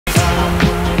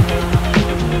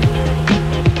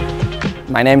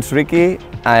My name's Rikki,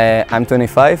 I'm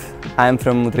 25, I'm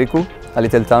from Rikki, a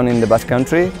little town in the Basque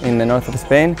Country in the north of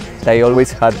Spain. I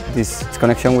always had this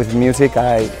connection with music.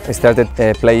 I started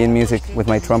playing music with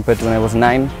my trumpet when I was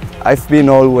 9. I've been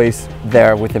always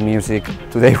there with the music.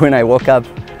 Today when I woke up,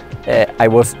 I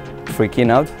was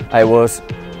freaking out. I was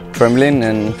trembling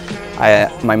and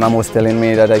my mom was telling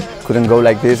me that I couldn't go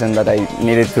like this and that I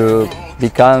needed to be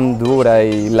calm, do what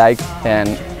I like,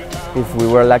 and if we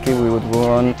were lucky, we would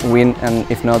win, and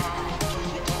if not,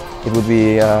 it would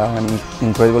be an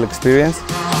incredible experience.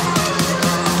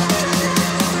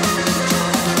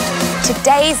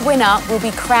 Today's winner will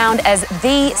be crowned as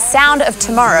the Sound of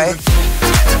Tomorrow.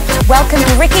 Welcome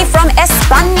Rikki from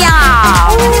España.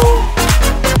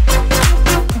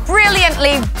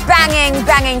 Brilliantly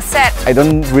banging set. I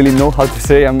don't really know how to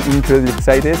say, I'm incredibly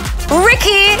excited.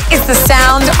 Rikki is the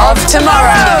Sound of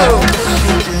Tomorrow.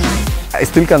 I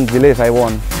still can't believe I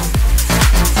won.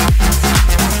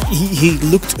 He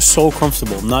looked so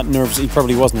comfortable, not nervous. He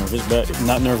probably was nervous, but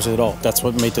not nervous at all. That's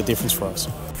what made the difference for us.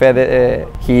 Fede,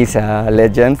 he's a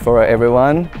legend for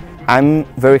everyone. I'm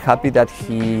very happy that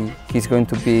he's going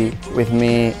to be with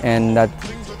me and that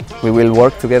we will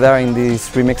work together in this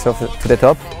remix of To The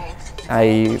Top.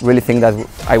 I really think that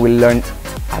I will learn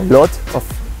a lot of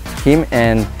him,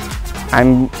 and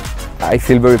I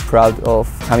feel very proud of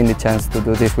having the chance to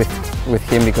do this with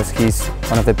him because he's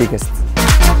one of the biggest.